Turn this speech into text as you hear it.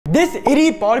This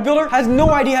idiot bodybuilder has no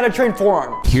idea how to train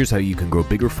forearm. Here's how you can grow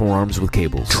bigger forearms with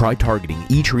cables. Try targeting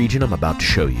each region I'm about to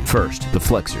show you. First, the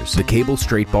flexors, the cable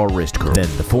straight bar wrist curl. Then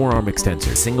the forearm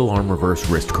extensor, single arm reverse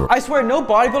wrist curl. I swear no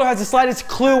bodybuilder has the slightest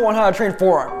clue on how to train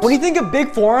forearms. When you think of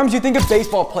big forearms, you think of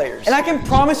baseball players. And I can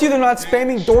promise you they're not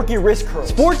spamming dorky wrist curls.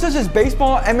 Sports such as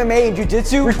baseball, MMA, and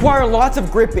jiu-jitsu require lots of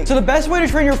gripping. So the best way to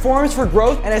train your forearms for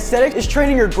growth and aesthetics is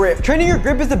training your grip. Training your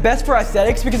grip is the best for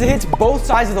aesthetics because it hits both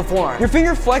sides of the forearm. Your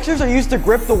finger flexors are used to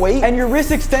grip the weight, and your wrist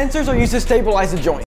extensors are used to stabilize the joint.